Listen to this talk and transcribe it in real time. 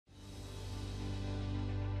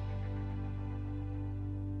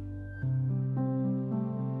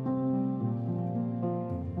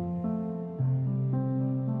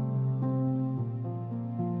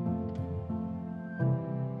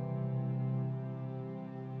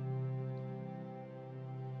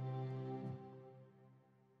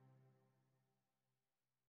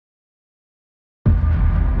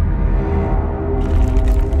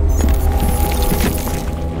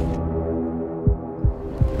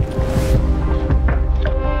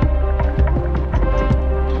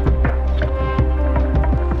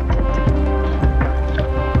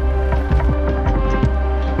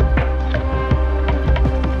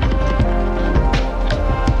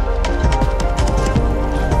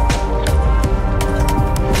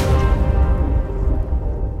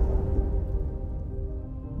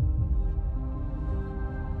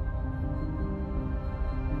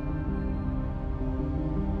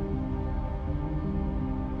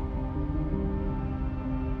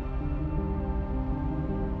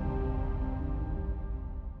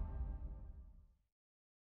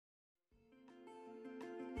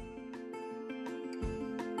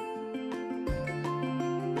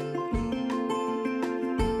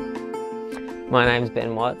My name's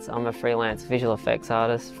Ben Watts. I'm a freelance visual effects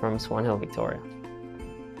artist from Swan Hill, Victoria.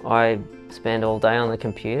 I spend all day on the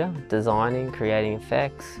computer designing, creating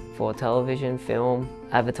effects for television, film,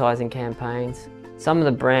 advertising campaigns. Some of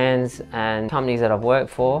the brands and companies that I've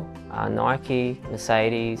worked for are Nike,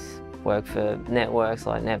 Mercedes, work for networks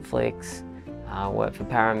like Netflix, work for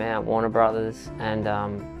Paramount, Warner Brothers, and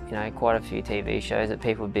quite a few TV shows that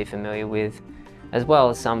people would be familiar with, as well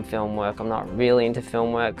as some film work. I'm not really into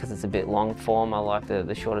film work because it's a bit long form. I like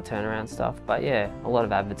the shorter turnaround stuff, but yeah, a lot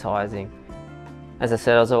of advertising. As I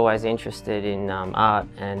said, I was always interested in art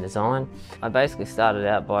and design. I basically started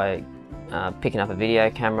out by picking up a video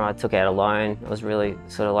camera. I took out a loan. It was really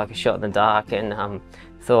sort of like a shot in the dark, and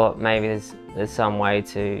thought maybe there's some way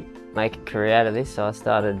to make a career out of this. So I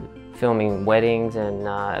started filming weddings and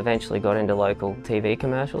eventually got into local TV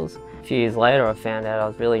commercials. A few years later I found out I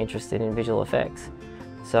was really interested in visual effects.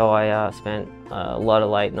 So I spent a lot of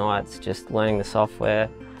late nights just learning the software,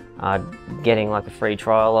 getting like a free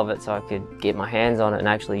trial of it so I could get my hands on it and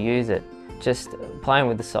actually use it. Just playing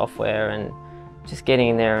with the software and just getting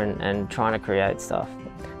in there and trying to create stuff.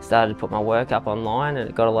 Started to put my work up online and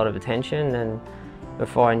it got a lot of attention, and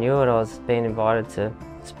before I knew it I was being invited to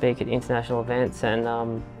speak at international events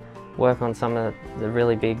and work on some of the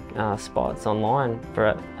really big spots online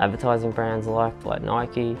for advertising brands like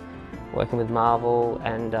Nike, working with Marvel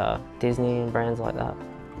and Disney and brands like that.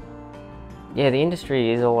 Yeah, the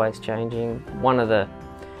industry is always changing. One of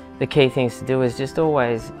the key things to do is just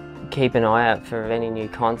always keep an eye out for any new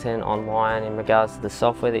content online in regards to the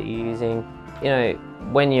software that you're using. You know,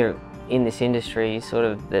 when you're in this industry,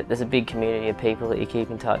 there's a big community of people that you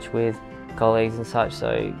keep in touch with, colleagues and such,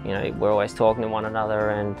 so we're always talking to one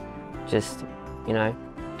another and just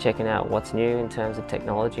checking out what's new in terms of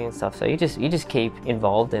technology and stuff. So you just keep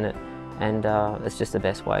involved in it, and it's just the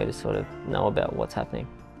best way to sort of know about what's happening.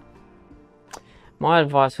 My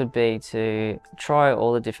advice would be to try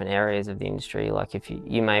all the different areas of the industry. Like if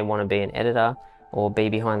you may want to be an editor or be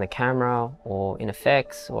behind the camera or in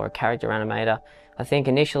effects or a character animator. I think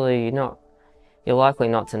initially you're likely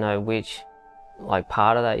not to know which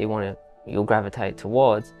part of that you'll gravitate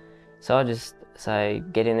towards. So I just say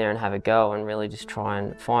get in there and have a go and really just try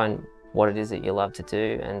and find what it is that you love to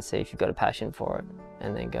do and see if you've got a passion for it,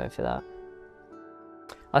 and then go for that.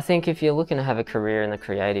 I think if you're looking to have a career in the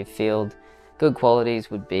creative field, good qualities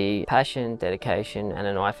would be passion, dedication and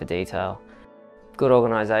an eye for detail. Good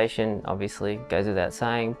organisation obviously goes without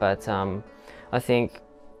saying, but I think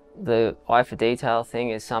the eye for detail thing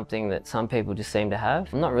is something that some people just seem to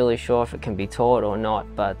have. I'm not really sure if it can be taught or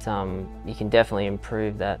not, but you can definitely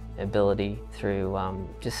improve that ability through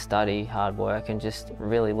just study, hard work, and just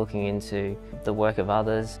really looking into the work of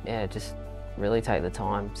others. Yeah, just really take the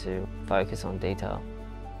time to focus on detail.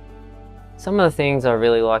 Some of the things I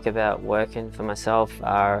really like about working for myself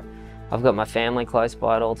are I've got my family close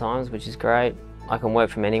by at all times, which is great. I can work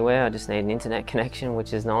from anywhere, I just need an internet connection,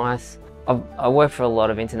 which is nice. I work for a lot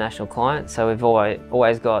of international clients, so we've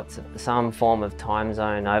always got some form of time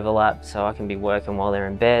zone overlap, so I can be working while they're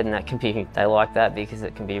in bed, and they like that because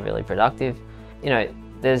it can be really productive.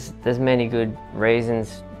 There's many good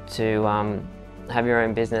reasons to have your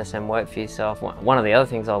own business and work for yourself. One of the other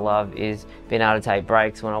things I love is being able to take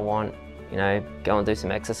breaks when I want, go and do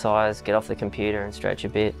some exercise, get off the computer and stretch a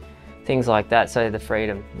bit, things like that. So the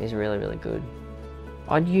freedom is really, really good.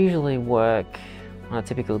 I'd usually work on a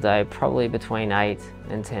typical day probably between 8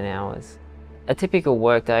 and 10 hours. A typical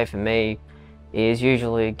work day for me is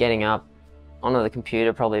usually getting up onto the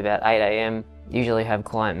computer probably about 8 AM, usually have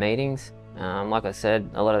client meetings. Like I said,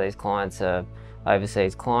 a lot of these clients are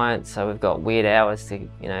overseas clients, so we've got weird hours to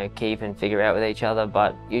keep and figure out with each other,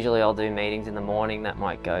 but usually I'll do meetings in the morning that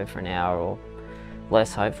might go for an hour or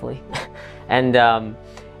less, hopefully. And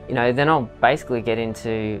then I'll basically get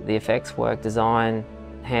into the effects work, design,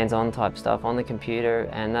 hands-on type stuff on the computer,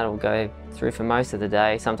 and that'll go through for most of the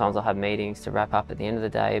day. Sometimes I'll have meetings to wrap up at the end of the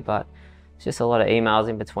day, but it's just a lot of emails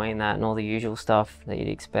in between that and all the usual stuff that you'd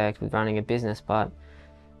expect with running a business. But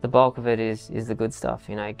the bulk of it is the good stuff,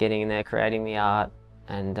 getting in there, creating the art,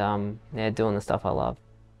 and doing the stuff I love.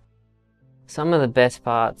 Some of the best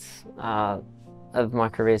parts of my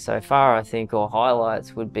career so far, I think, or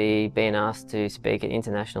highlights, would be being asked to speak at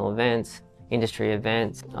international events, industry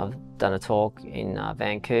events. I've done a talk in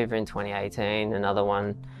Vancouver in 2018, another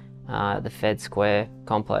one at the Fed Square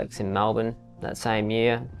complex in Melbourne that same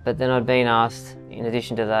year. But then I'd been asked, in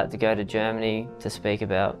addition to that, to go to Germany to speak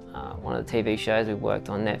about one of the TV shows we worked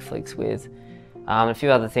on Netflix with. A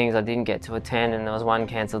few other things I didn't get to attend, and there was one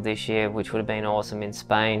cancelled this year, which would have been awesome, in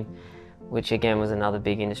Spain, which again was another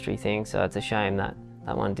big industry thing, so it's a shame that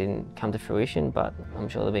that one didn't come to fruition, but I'm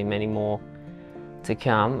sure there'll be many more to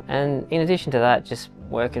come. And in addition to that, just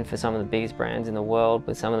working for some of the biggest brands in the world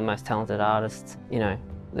with some of the most talented artists, you know,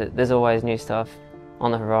 there's always new stuff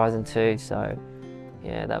on the horizon too. So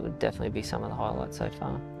yeah, that would definitely be some of the highlights so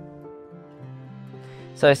far.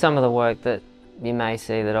 So some of the work that you may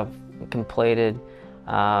see that I've completed,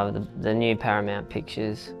 the new Paramount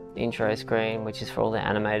Pictures intro screen, which is for all the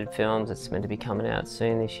animated films. It's meant to be coming out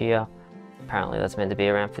soon this year. Apparently that's meant to be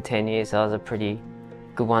around for 10 years, so that was a pretty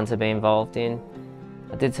good one to be involved in.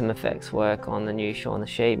 I did some effects work on the new Shaun the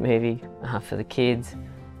Sheep movie for the kids,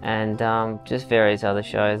 and just various other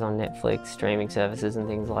shows on Netflix, streaming services and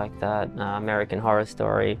things like that. American Horror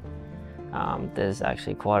Story. There's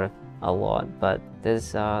actually quite a lot, but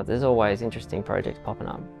there's always interesting projects popping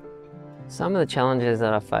up. Some of the challenges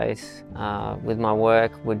that I face with my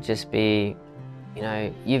work would just be, you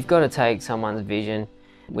know, you've got to take someone's vision,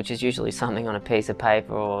 which is usually something on a piece of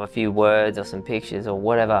paper or a few words or some pictures or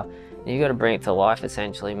whatever. You've got to bring it to life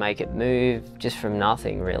essentially, make it move just from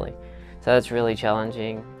nothing really. So that's really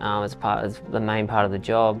challenging as the main part of the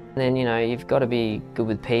job. And then, you know, you've got to be good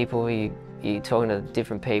with people. You're talking to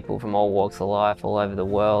different people from all walks of life, all over the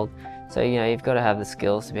world. So, you know, you've got to have the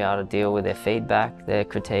skills to be able to deal with their feedback, their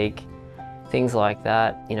critique, things like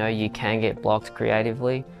that. You know, you can get blocked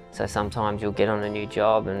creatively. So sometimes you'll get on a new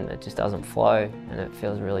job and it just doesn't flow and it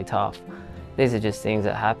feels really tough. These are just things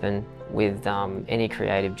that happen with any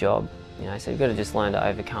creative job, you know, so you've got to just learn to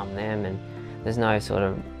overcome them, and there's no sort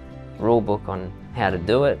of rule book on how to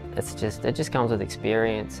do it. It just comes with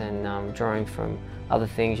experience and drawing from other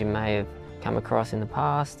things you may have come across in the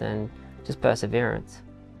past, and just perseverance.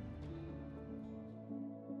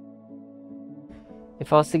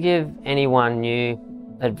 If I was to give anyone new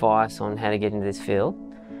advice on how to get into this field,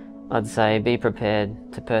 I'd say be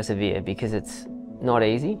prepared to persevere, because it's not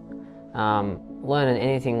easy. Learning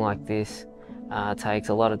anything like this takes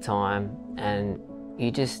a lot of time, and you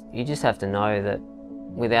just have to know that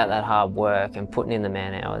without that hard work and putting in the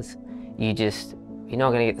man hours, you're not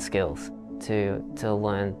going to get the skills to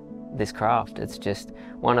learn this craft. It's just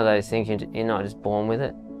one of those things, you're not just born with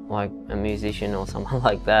it, like a musician or someone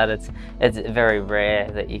like that. It's very rare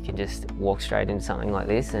that you can just walk straight into something like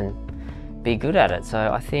this and be good at it.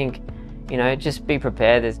 So I think, you know, just be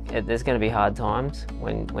prepared. There's going to be hard times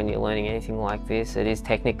when you're learning anything like this. It is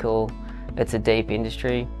technical, it's a deep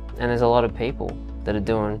industry, and there's a lot of people that are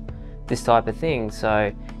doing this type of thing.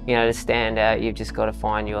 So, you know, to stand out, you've just got to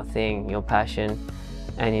find your thing, your passion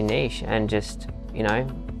and your niche, and just, you know,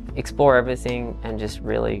 explore everything and just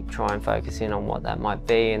really try and focus in on what that might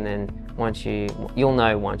be. And then you'll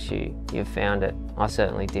know once you've found it. I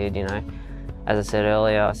certainly did, you know. As I said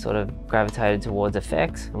earlier, I sort of gravitated towards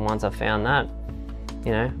effects, and once I found that,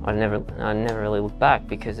 you know, I never really looked back,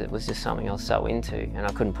 because it was just something I was so into and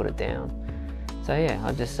I couldn't put it down. So yeah,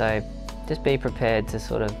 I'd just say, just be prepared to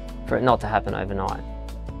for it not to happen overnight.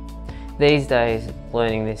 These days,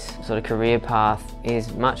 learning this sort of career path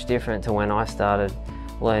is much different to when I started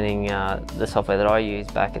learning the software that I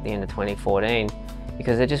used back at the end of 2014.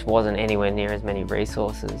 Because there just wasn't anywhere near as many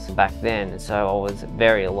resources back then. So I was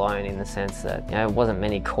very alone in the sense that, you know, there wasn't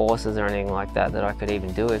many courses or anything like that I could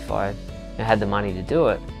even do if I had the money to do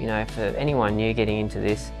it. You know, for anyone new getting into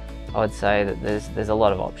this, I would say that there's a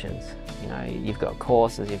lot of options. You know, you've got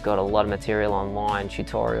courses, you've got a lot of material online,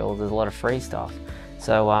 tutorials, there's a lot of free stuff.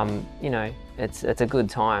 So, you know, it's a good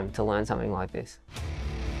time to learn something like this.